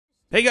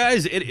Hey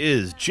guys, it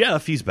is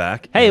Jeff. He's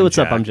back. Hey, what's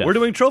Jack. up? I'm Jeff. We're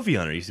doing Trophy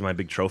Hunter. You see my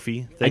big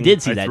trophy thing I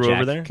did see that, threw Jack.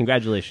 over there?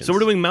 Congratulations. So we're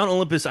doing Mount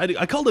Olympus.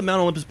 I called it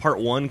Mount Olympus Part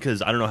 1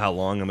 because I don't know how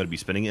long I'm going to be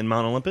spending in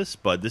Mount Olympus,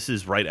 but this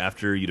is right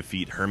after you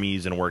defeat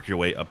Hermes and work your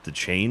way up the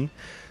chain.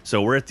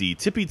 So we're at the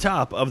tippy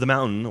top of the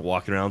mountain,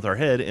 walking around with our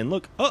head, and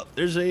look, oh,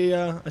 there's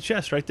a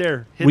chest right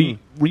there. Hidden.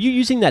 Were you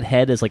using that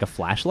head as like a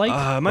flashlight?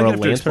 Am I going to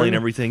have to explain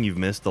everything you've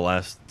missed the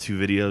last 2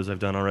 videos I've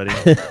done already?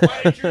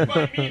 Why did you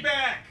invite me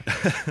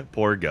back?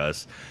 Poor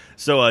Gus.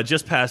 So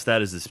just past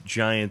that is this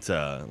giant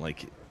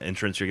like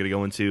entrance you're going to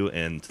go into,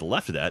 and to the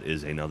left of that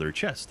is another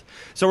chest.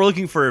 So we're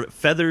looking for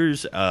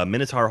feathers,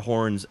 Minotaur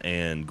horns,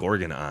 and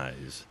Gorgon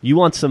eyes. You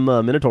want some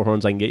Minotaur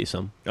horns? I can get you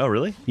some. Oh,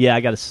 really? Yeah, I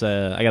got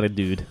a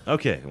dude.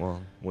 Okay,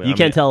 well, you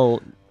can't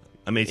tell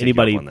I may take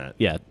anybody you up on that.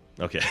 Yeah,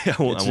 okay.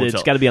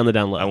 It's got to be on the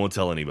down low. I won't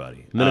tell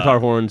anybody. Minotaur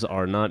horns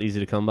are not easy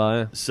to come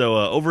by. So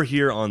over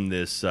here on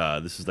this,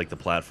 this is like the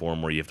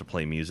platform where you have to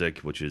play music,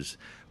 which is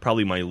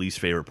probably my least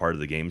favorite part of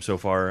the game so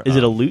far. Is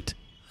it a lute?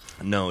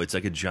 No, it's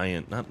like a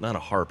giant, not a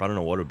harp. I don't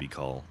know what it would be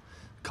called.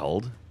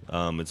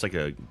 It's like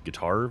a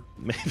guitar,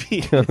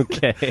 maybe.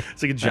 Okay.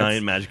 It's like a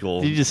giant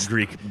magical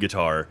Greek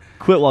guitar.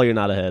 Quit while you're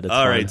not ahead. It's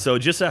All fine. right, so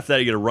just after that,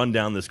 you got to run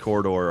down this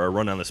corridor or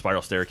run down the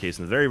spiral staircase.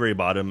 And the very, very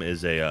bottom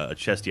is a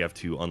chest you have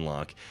to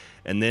unlock.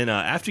 And then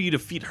after you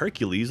defeat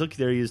Hercules, look,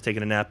 there he is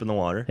taking a nap in the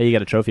water. Hey, you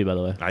got a trophy, by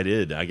the way. I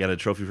did. I got a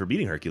trophy for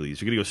beating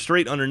Hercules. You're going to go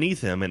straight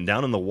underneath him, and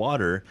down in the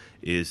water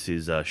is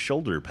his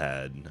shoulder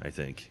pad, I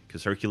think,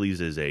 because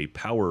Hercules is a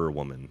power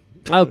woman.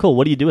 Oh, cool.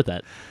 What do you do with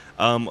that?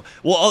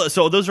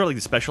 So those are like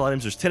the special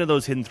items. There's 10 of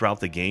those hidden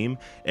throughout the game,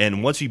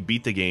 and once you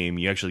beat the game,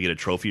 you actually get a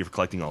trophy for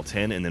collecting all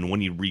 10, and then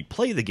when you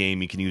replay the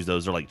game, you can use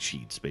those. They're like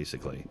cheats,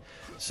 basically.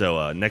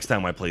 So next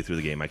time I play through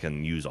the game, I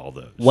can use all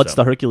those. What's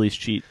the Hercules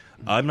cheat?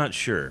 I'm not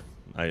sure.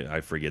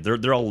 I forget.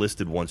 They're all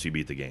listed once you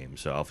beat the game,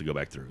 so I'll have to go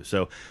back through.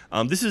 So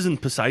this is in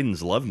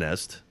Poseidon's love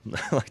nest,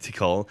 I like to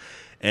call.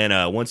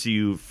 And once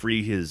you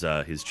free his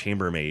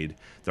chambermaid,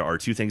 there are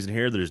 2 things in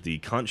here. There's the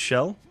conch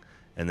shell,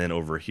 and then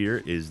over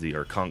here is the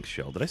conch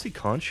shell. Did I say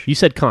conch? You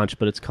said conch,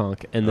 but it's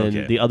conch. And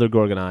then the other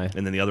Gorgon eye.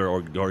 And then the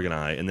other Gorgon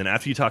eye. And then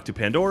after you talk to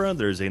Pandora,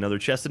 there's another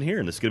chest in here,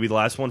 and this is going to be the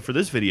last one for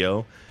this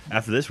video.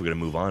 After this, we're going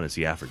to move on and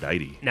see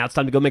Aphrodite. Now it's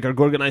time to go make our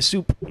Gorgon eye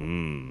soup.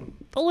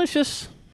 Delicious.